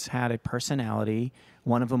sticks had a personality.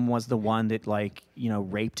 One of them was the one that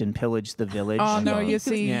raped and pillaged the village. Oh, no, you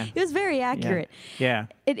see. Yeah. It was very accurate. Yeah.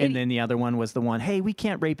 And then the other one was the one, hey, we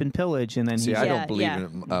can't rape and pillage. And then See, he's I Yeah, don't believe yeah.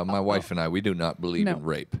 in my wife and I. We do not believe No. in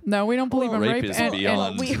rape. No, we don't believe in Rape rape. is and-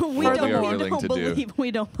 beyond We what don't, we are willing to do. We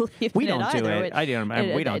don't believe we in don't it do either.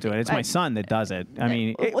 it. We don't do it. It's my son that does it. I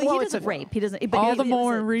mean, Well, he it's doesn't rape. He doesn't. But all the it was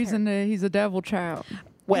more a reason that he's a devil child.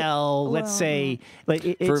 Well, let's say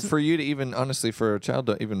For you to even honestly for a child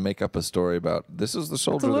to even make up a story about this is the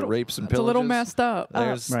soldier that rapes and It's a pillages. little messed up.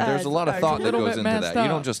 There's a lot of thought that little goes bit into messed that. You up.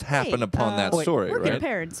 don't just happen Hey, upon that wait, story, We're right? good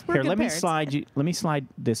parents. We're Here, good let me parents. let me slide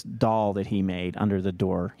this doll that he made under the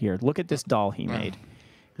door. Here, look at this doll he made.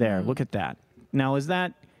 There, look at that. Now, is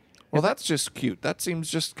that? Well, that's just cute. That seems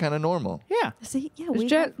just kind of normal. Yeah. See, yeah, Is we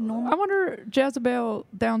Je- have normal. I wonder, Jezebel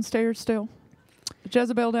downstairs still?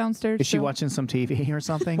 Jezebel downstairs Is she still? watching some TV or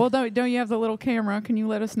something? Well, don't you have the little camera? Can you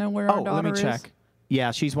let us know where our daughter let me is? check.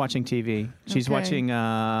 Yeah, she's watching TV. She's Okay. watching.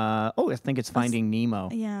 I think it's Finding Nemo.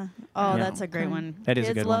 Yeah. Oh, Yeah. that's a great one. That is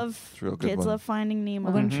a kids good one. love, It's a real good Kids one. love Finding Nemo.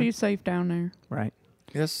 Well, then she's safe down there. Right.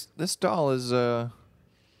 Yes, this doll is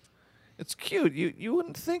it's cute. You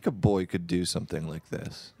wouldn't think a boy could do something like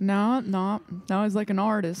this. No, he's like an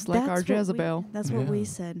artist, like our That's what Jezebel. That's what we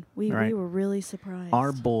said. We Right. were really surprised.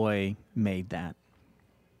 Our boy made that.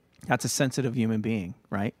 That's a sensitive human being,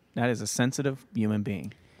 right? That is a sensitive human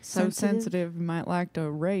being. So sensitive, you might like to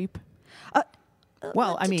rape.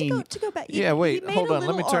 Well, I mean, to go back. Yeah, wait, hold on.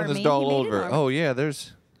 Let me turn this doll over. Oh yeah,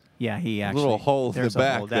 there's yeah, he a actually little hole in the there's a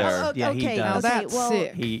back hole. That's- there. Yeah, he Okay, does. Now that's well,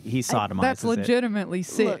 sick. He sodomizes That's it. legitimately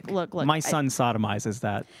sick. Look. My son sodomizes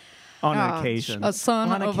that on occasion. A son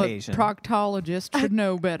on of occasion. a proctologist should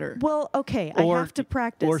know better. Well, okay, I have to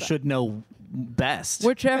practice. or should know best.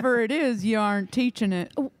 Whichever it is, you aren't teaching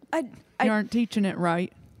it. You aren't teaching it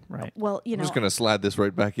right. Right. Well, I'm just gonna slide this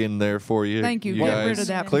right back in there for you. Thank you. You Get guys. rid of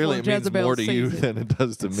that Clearly, it before means Jezebel more to you sees it. than it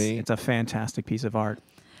does to me. It's a fantastic piece of art.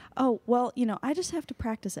 Oh, well, I just have to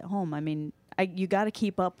practice at home. I mean, you got to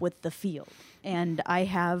keep up with the field. And I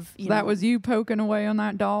have, So that was you poking away on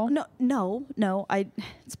that doll? No.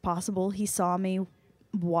 It's possible he saw me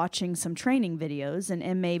watching some training videos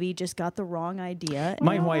and maybe just got the wrong idea.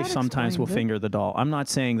 My Well, wife that sometimes will explains it. finger the doll. I'm not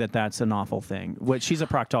saying that that's an awful thing. She's a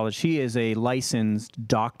proctologist. She is a licensed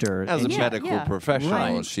doctor. As a and medical professional,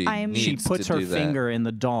 I'm- she I'm- needs she puts to her do that. finger in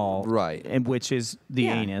the doll, Right. and which is the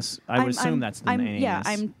Yeah. anus. I would assume that's the anus. Yeah,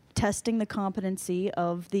 I'm testing the competency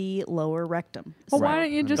of the lower rectum. Well, So- why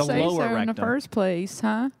don't you just The say so lower in the rectum. first place,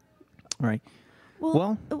 huh? Right.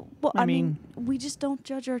 Well, I mean, we just don't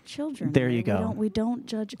judge our children. There you go. We don't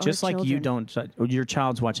judge just our like children. you don't. Your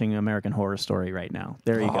child's watching American Horror Story right now.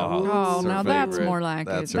 There you go. Oh, now that's more like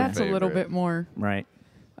That's it. her That's a little favorite. bit more Right.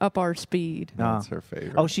 up our speed. That's her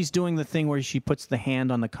favorite. Oh, she's doing the thing where she puts the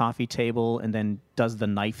hand on the coffee table and then does the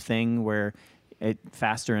knife thing where it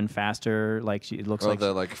faster and faster. Like it looks like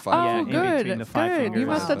the like five. Yeah, Oh, in between good, the five good. fingers. You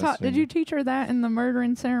must have taught. Did you teach her that in the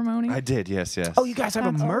murdering ceremony? I did. Yes. Oh, you guys have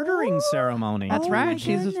a murdering ceremony. That's Oh, right. my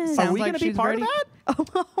She's. goodness. Sounds Are we like going to be she's part ready. of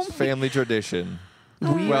that? It's family tradition.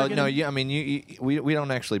 Well, no, I mean, we don't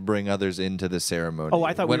actually bring others into the ceremony. Oh,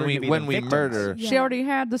 I thought when we were gonna be when the we victims. murder. She already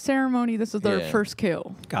had the ceremony. This is their Yeah. first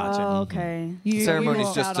kill. Gotcha. Oh, okay. You, Ceremony's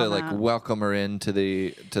you just out to on like that. welcome her into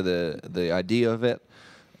the idea of it,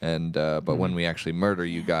 and but when we actually murder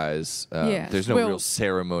you guys, Yes, there's no well- real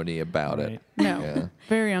ceremony about Right. it. No, Yeah.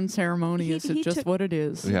 very unceremonious. He It's just took- what it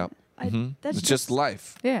is. Yeah, That's it's just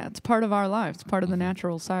life. Yeah, it's part of our life. It's part of the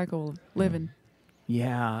natural cycle of living.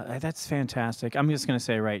 Yeah, that's fantastic. I'm just going to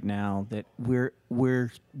say right now that we're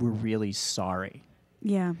really sorry,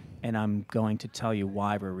 Yeah. and I'm going to tell you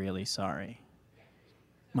why we're really sorry.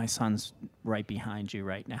 My son's right behind you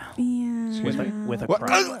right now Yeah. with a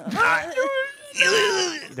cry.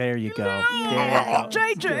 There you go.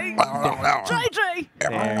 JJ! JJ!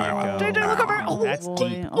 There you go. JJ, look over! Oh, That's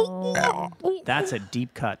deep. Oh. That's a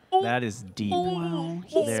deep cut. That is deep. Wow.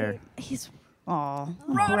 There. He's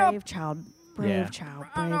brave child. Brave Yeah. child.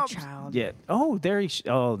 Brave child. Yeah. Oh, there.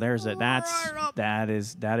 There's a. That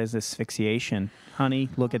is asphyxiation, honey.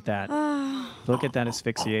 Look at that. Look at that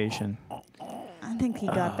asphyxiation. I think he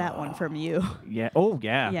got that one from you. Yeah. Oh,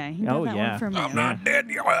 yeah. Yeah, he got that one from you.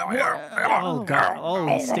 Oh God! Oh,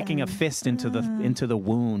 he's sticking a fist into the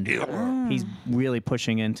wound. He's really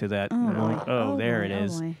pushing into that. Oh, there it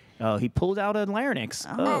is. boy. Oh, he pulled out a larynx.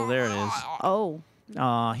 Oh, there it is. Oh.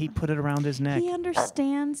 He put it around his neck. He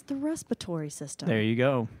understands the respiratory system. There you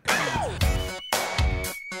go.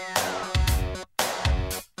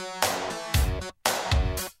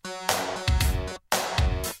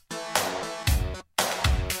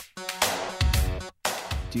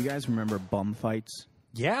 Do you guys remember bum fights?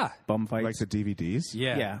 Yeah. Bum fights? Like the DVDs?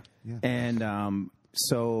 Yeah. Yeah. And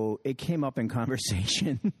so it came up in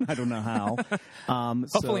conversation. I don't know how.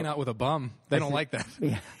 Hopefully not with a bum. They don't like that.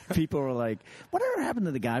 Yeah. People were like, whatever happened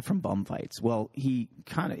to the guy from Bum Fights? Well, he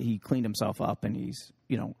cleaned himself up and he's,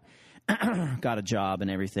 got a job and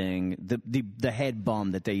everything. The head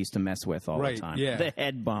bum that they used to mess with all Right, the time. yeah. The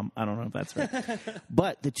head bum. I don't know if that's right.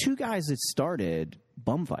 But the two guys that started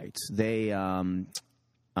Bum Fights, they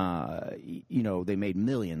they made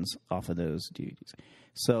millions off of those DVDs.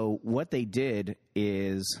 So what they did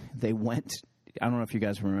is they went, I don't know if you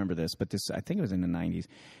guys remember this, but this, I think it was in the 90s.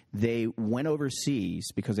 They went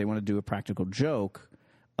overseas because they wanted to do a practical joke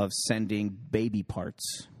of sending baby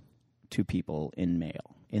parts to people in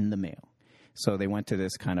the mail. So they went to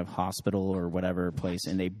this kind of hospital or whatever place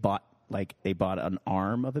and they bought an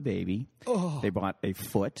arm of a baby. Oh. They bought a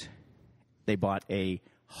foot. They bought a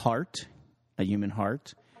heart, a human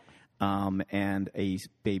heart, and a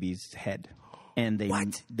baby's head. And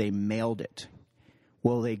they mailed it.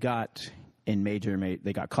 Well, they got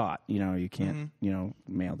caught. You can't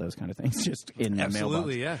mail those kind of things just in the mailbox.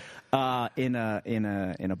 Absolutely, yeah. In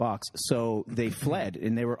a box. So they fled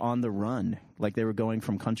and they were on the run, like they were going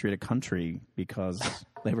from country to country because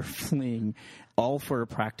they were fleeing, all for a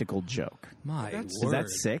practical joke. My word. Is that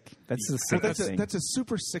sick? That's the sickest thing. That's a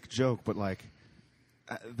super sick joke, but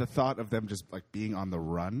the thought of them just being on the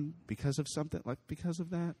run because of something, because of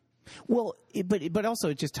that. Well, but also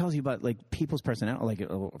it just tells you about people's personality.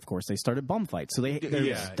 Of course, they started bum fights, so they're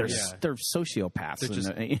sociopaths. They're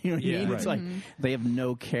just, you know what I mean? right. It's like they have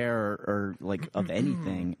no care or of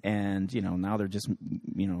anything, and now they're just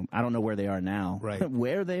I don't know where they are now. Right.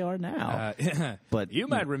 Where they are now. But you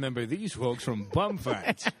might remember these folks from Bum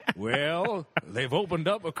Fights. Well, they've opened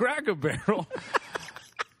up a Cracker Barrel.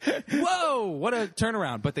 Whoa! What a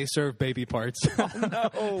turnaround! But they serve baby parts.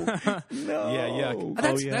 No. Yeah.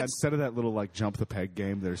 Instead of that little jump the peg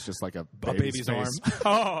game, there's just a baby's arm.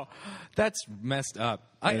 Oh, that's messed up.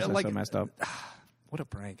 So messed up. What a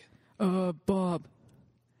prank. Bob.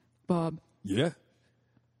 Yeah.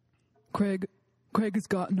 Craig has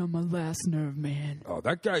gotten on my last nerve, man. Oh,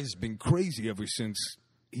 that guy's been crazy ever since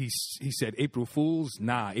he said April Fools.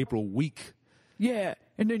 Nah, April Week. Yeah,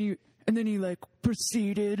 and then he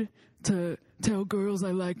proceeded to tell girls I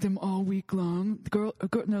liked them all week long.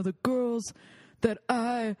 The girls that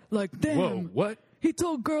I liked them. Whoa, what? He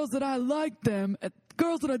told girls that I liked them,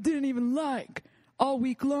 girls that I didn't even like, all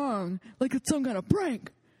week long, like it's some kind of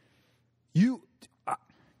prank. You?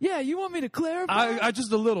 Yeah, you want me to clarify? I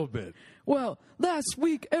just a little bit. Well, last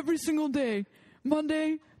week, every single day,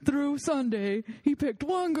 Monday through Sunday, he picked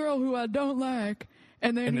one girl who I don't like,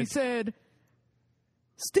 and then he said,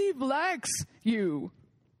 Steve likes you.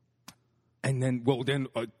 And then,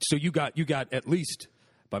 so you got at least,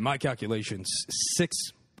 by my calculations, 6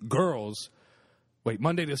 girls. Wait,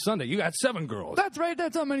 Monday to Sunday, you got 7 girls. That's right.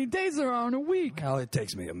 That's how many days there are in a week. Well, it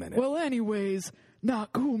takes me a minute. Well, anyways,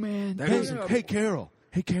 not cool, man. Hey, Carol.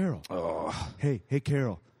 Hey, Carol. Oh. Hey,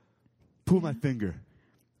 Carol. Pull my finger.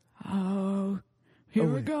 Oh, here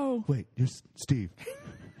we go. Wait, you're Steve.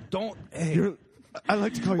 Don't. Hey. I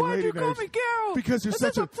like to call you Why'd lady you call names me Carol? because you're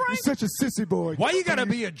such a sissy boy. Why you gotta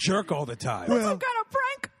be a jerk all the time? What's some kind of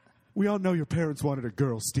prank? We all know your parents wanted a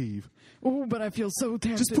girl, Steve. Oh, but I feel so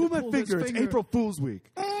tempted. Just pull to my finger. this It's April Fool's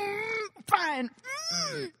Week. Fine.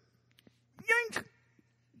 Yank.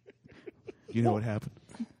 You know what happened?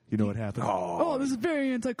 You know what happened? Oh, this is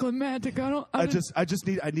very anticlimactic. I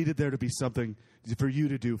needed there to be something for you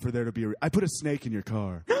to do. For there to be I put a snake in your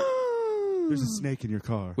car. There's a snake in your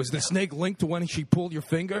car. Was the snake linked to when she pulled your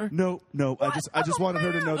finger? No. I just wanted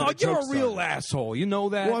her to know that a joke you're a real asshole. You know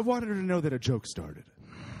that? Well, I wanted her to know that a joke started.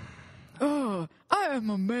 Oh, I am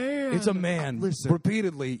a man. It's a man. Listen.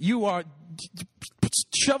 Repeatedly. You are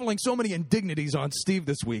shoveling so many indignities on Steve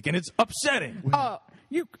this week, and it's upsetting.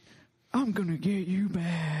 I'm gonna get you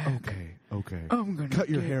back. Okay. I'm gonna cut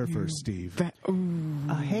your get hair you first, Steve.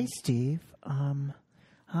 Hey, Steve.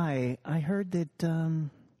 Hi. I heard that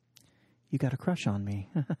you got a crush on me.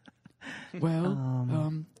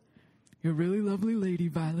 Well, you're a really lovely lady,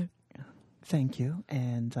 Violet. Thank you,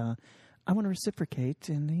 and I want to reciprocate,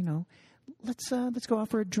 and let's go out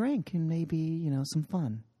for a drink and maybe some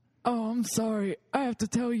fun. Oh, I'm sorry. I have to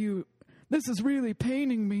tell you, this is really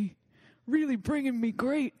paining me, really bringing me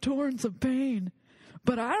great torrents of pain.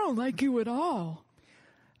 But I don't like you at all.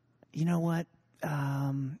 You know what?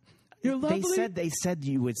 You're lovely. They said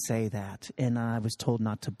you would say that, and I was told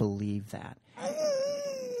not to believe that.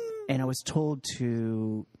 And I was told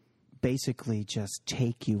to basically just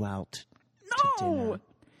take you out to dinner.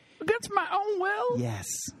 Against my own will? Yes.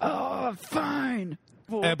 Oh, fine.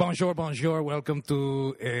 Bonjour. Welcome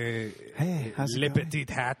to hey, how's it Le going? Petit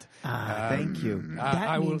Hat. Thank you.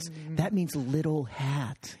 That means little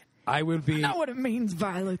hat. I will be. I know what it means,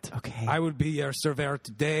 Violet. Okay. I will be your server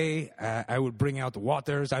today. I will bring out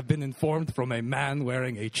waters. I've been informed from a man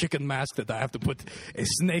wearing a chicken mask that I have to put a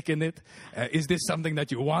snake in it. Is this something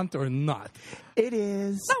that you want or not? It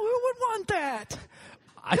is. No, who would want that?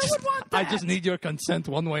 I just need your consent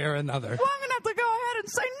one way or another. Well, I'm gonna have to go ahead and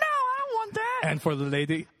say no. I don't want that. And for the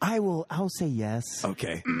lady, I'll say yes.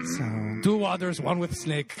 Okay. So 2 waters, 1 with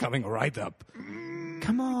snake coming right up.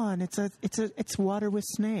 come on, it's water with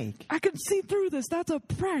snake. I can see through this. That's a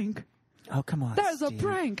prank. Oh, come on. That is Steve. a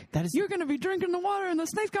prank. You're gonna be drinking the water, and the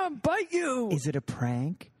snake's gonna bite you. Is it a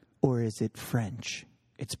prank or is it French?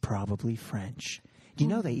 It's probably French. Do you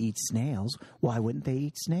know they eat snails? Why wouldn't they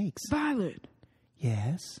eat snakes? Violet.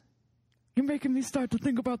 Yes. You're making me start to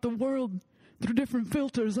think about the world through different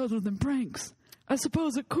filters other than pranks. I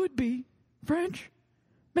suppose it could be French.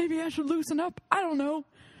 Maybe I should loosen up. I don't know.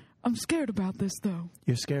 I'm scared about this, though.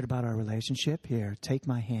 You're scared about our relationship? Here, take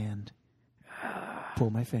my hand.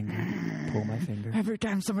 Pull my finger. Pull my finger. Every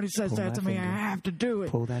time somebody says Pull that my to me, finger. I have to do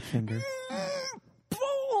it. Pull that finger.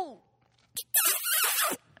 Pull!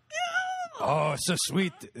 Oh, so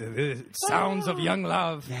sweet. Sounds of young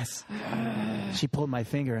love. Yes. She pulled my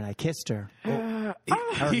finger and I kissed her.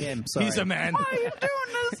 Him, sorry. He's a man. Why are you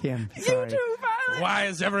doing this? Him, You sorry. too, Violet. Why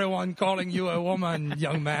is everyone calling you a woman,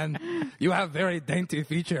 young man? You have very dainty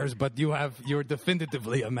features, but you're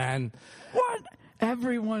definitively a man. What?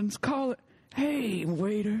 Everyone's calling. Hey,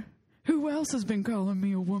 waiter. Who else has been calling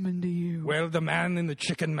me a woman to you? Well, the man in the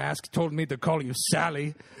chicken mask told me to call you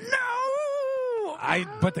Sally. No!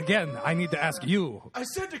 But again, I need to ask you. I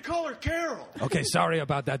said to call her Carol. Okay, sorry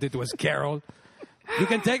about that. It was Carol. You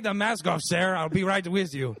can take the mask off, sir. I'll be right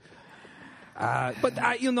with you. But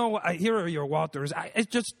here are your waters.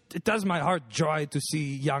 It does my heart joy to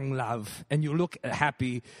see young love, and you look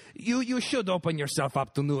happy. You should open yourself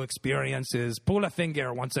up to new experiences. Pull a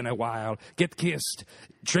finger once in a while. Get kissed.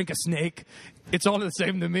 Drink a snake. It's all the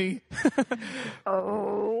same to me.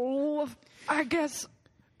 Oh, I guess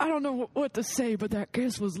I don't know what to say, but that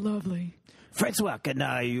kiss was lovely. Francois, can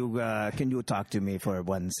you talk to me for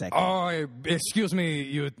 1 second? Oh, excuse me,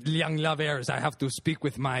 you young lovers. I have to speak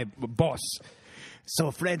with my boss.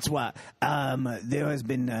 So, Francois, there has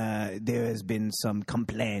been some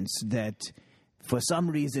complaints that for some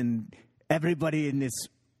reason everybody in this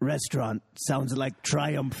restaurant sounds like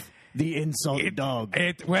Triumph. The insult dog.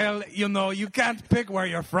 Well, you can't pick where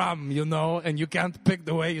you're from, and you can't pick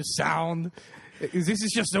the way you sound. This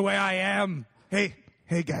is just the way I am. Hey,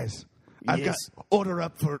 guys. I've got order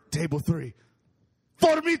up for table 3.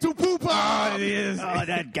 For me to poop on! Oh, it is. Oh,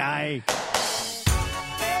 that guy.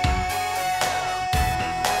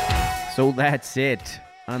 So that's it.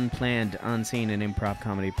 Unplanned, Unseen, and Improv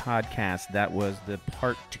Comedy Podcast. That was the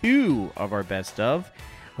part 2 of our best of.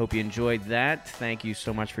 Hope you enjoyed that. Thank you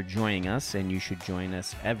so much for joining us, and you should join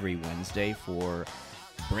us every Wednesday for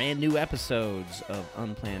brand new episodes of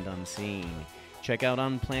Unplanned Unseen. Check out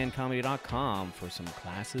unplannedcomedy.com for some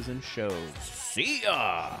classes and shows. See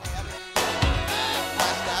ya!